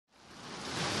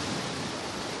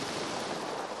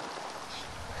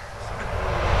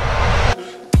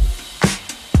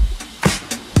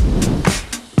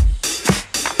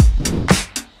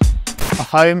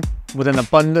home with an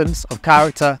abundance of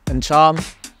character and charm,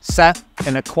 set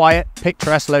in a quiet,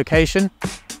 picturesque location.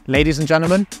 Ladies and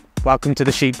gentlemen, welcome to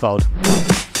the Sheepfold.